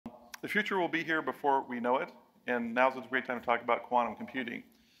The future will be here before we know it, and now's a great time to talk about quantum computing.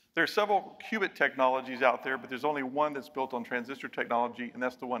 There are several qubit technologies out there, but there's only one that's built on transistor technology, and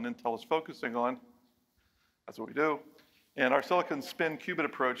that's the one Intel is focusing on. That's what we do. And our silicon spin qubit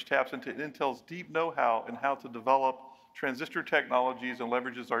approach taps into Intel's deep know-how in how to develop transistor technologies and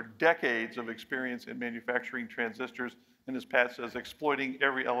leverages our decades of experience in manufacturing transistors, and as Pat says, exploiting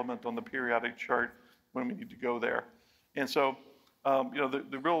every element on the periodic chart when we need to go there. And so,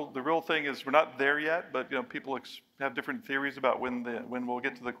 the real thing is we're not there yet, but people have different theories about when we'll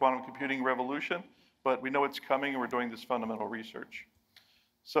get to the quantum computing revolution, but we know it's coming, and we're doing this fundamental research.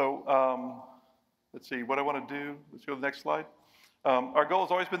 So let's see what I want to do. Let's go to the next slide. Our goal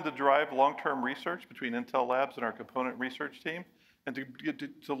has always been to drive long-term research between Intel Labs and our component research team, and to get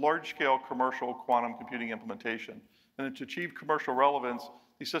to large-scale commercial quantum computing implementation. And to achieve commercial relevance,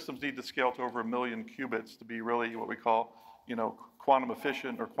 these systems need to scale to over 1 million qubits to be really what we call, quantum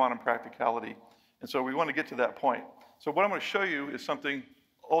efficient or quantum practicality. And so we want to get to that point. So what I'm going to show you is something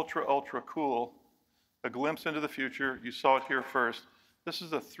ultra, ultra cool, a glimpse into the future. You saw it here first. This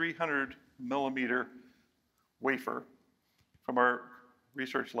is a 300 millimeter wafer from our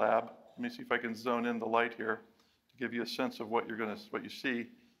research lab. Let me see if I can zone in the light here to give you a sense of what you see.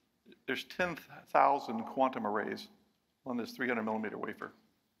 There's 10,000 quantum arrays on this 300 millimeter wafer.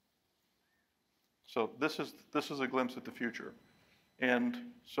 So this is a glimpse at the future. And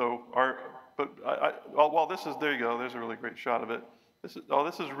so while this is, there you go, there's a really great shot of it. This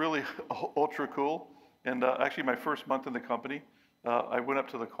is really ultra cool. And actually my first month in the company, I went up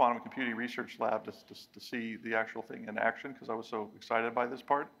to the quantum computing research lab to see the actual thing in action because I was so excited by this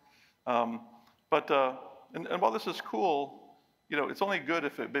part. And while this is cool, it's only good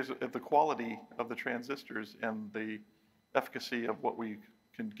if the quality of the transistors and the efficacy of what we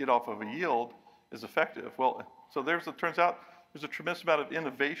can get off of a yield is effective. Well, so it turns out there's a tremendous amount of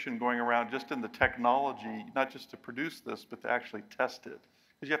innovation going around just in the technology, not just to produce this, but to actually test it.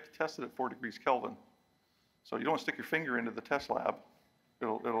 Because you have to test it at 4 degrees Kelvin. So you don't want to stick your finger into the test lab.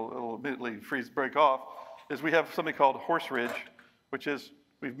 It'll immediately break off. We have something called Horse Ridge, which is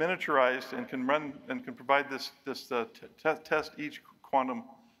we've miniaturized and can run and can provide this test each quantum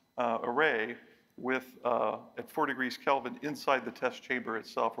array with at 4 degrees Kelvin inside the test chamber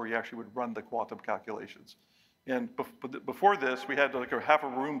itself, where you actually would run the quantum calculations. And before this, we had like half a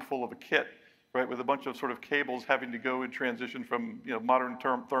room full of a kit, right, with a bunch of sort of cables having to go and transition from modern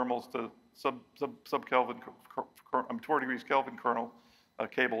thermals to sub-Kelvin, 4 degrees Kelvin kernel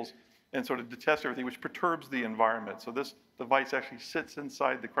cables, and sort of to test everything, which perturbs the environment. So this device actually sits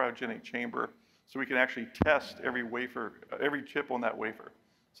inside the cryogenic chamber, so we can actually test every wafer, every chip on that wafer.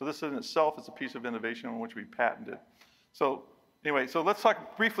 So this in itself is a piece of innovation on which we patented. So anyway, so let's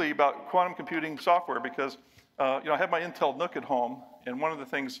talk briefly about quantum computing software because I have my Intel NUC at home, and one of the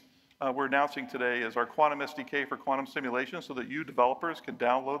things we're announcing today is our quantum SDK for quantum simulation so that you developers can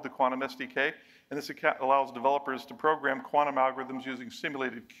download the quantum SDK, and this allows developers to program quantum algorithms using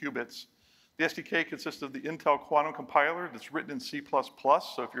simulated qubits. The SDK consists of the Intel quantum compiler that's written in C++,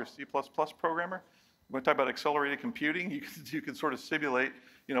 so if you're a C++ programmer, we're going to talk about accelerated computing. You can sort of simulate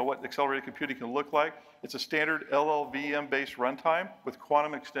what accelerated computing can look like. It's a standard LLVM-based runtime with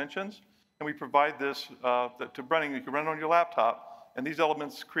quantum extensions, and we provide this you can run it on your laptop, and these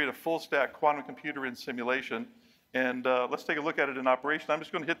elements create a full-stack quantum computer in simulation. And let's take a look at it in operation. I'm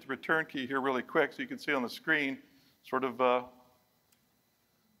just going to hit the return key here really quick so you can see on the screen sort of,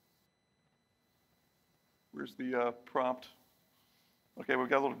 where's the prompt? Okay, we've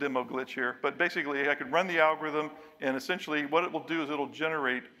got a little demo glitch here, but basically I could run the algorithm, and essentially what it will do is it'll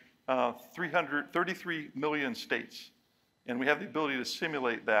generate 33 million states, and we have the ability to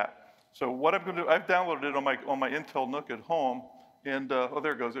simulate that. So what I'm going to do, I've downloaded it on my Intel NUC at home, and oh,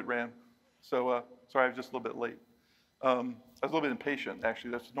 there it goes, it ran. So sorry, I was just a little bit late. I was a little bit impatient,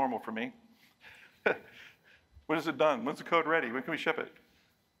 actually. That's normal for me. When is it done? When's the code ready? When can we ship it?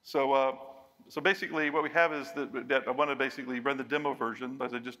 So basically what we have is that I want to basically run the demo version,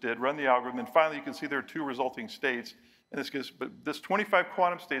 as I just did, run the algorithm, and finally you can see there are 2 resulting states. And this 25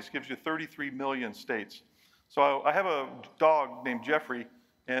 quantum states gives you 33 million states. So I have a dog named Jeffrey,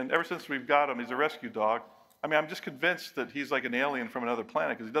 and ever since we've got him, he's a rescue dog. I mean, I'm just convinced that he's like an alien from another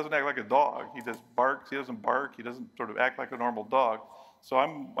planet because he doesn't act like a dog. He just barks, he doesn't bark, he doesn't sort of act like a normal dog. So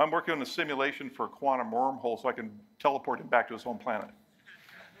I'm working on a simulation for a quantum wormhole so I can teleport him back to his home planet.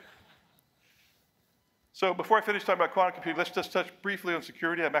 So before I finish talking about quantum computing, let's just touch briefly on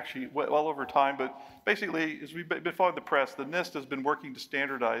security. I'm actually well over time, but basically, as we've been following the press, the NIST has been working to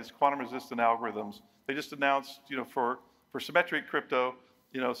standardize quantum-resistant algorithms. They just announced, for symmetric crypto,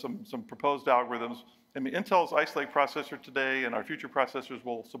 some proposed algorithms. I mean, Intel's Ice Lake processor today and our future processors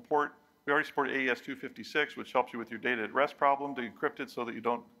will support, we already support AES-256, which helps you with your data at rest problem to encrypt it so that you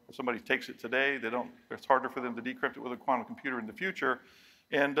don't, if somebody takes it today, it's harder for them to decrypt it with a quantum computer in the future.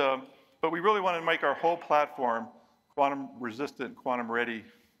 And, but we really want to make our whole platform quantum resistant, quantum ready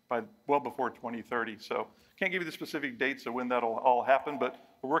by well before 2030. So can't give you the specific dates of when that'll all happen, but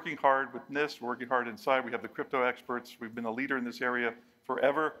we're working hard with NIST, we're working hard inside. We have the crypto experts. We've been a leader in this area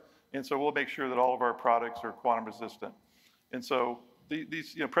forever. And so we'll make sure that all of our products are quantum resistant. And so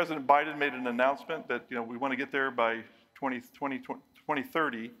President Biden made an announcement that, we want to get there by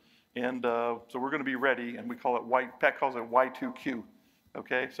 2030. And so we're going to be ready, and we call it, Pat calls it Y2Q.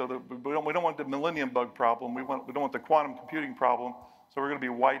 Okay, so we don't want the millennium bug problem. We don't want the quantum computing problem. So we're going to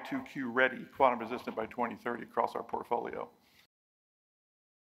be Y2Q ready, quantum resistant by 2030 across our portfolio.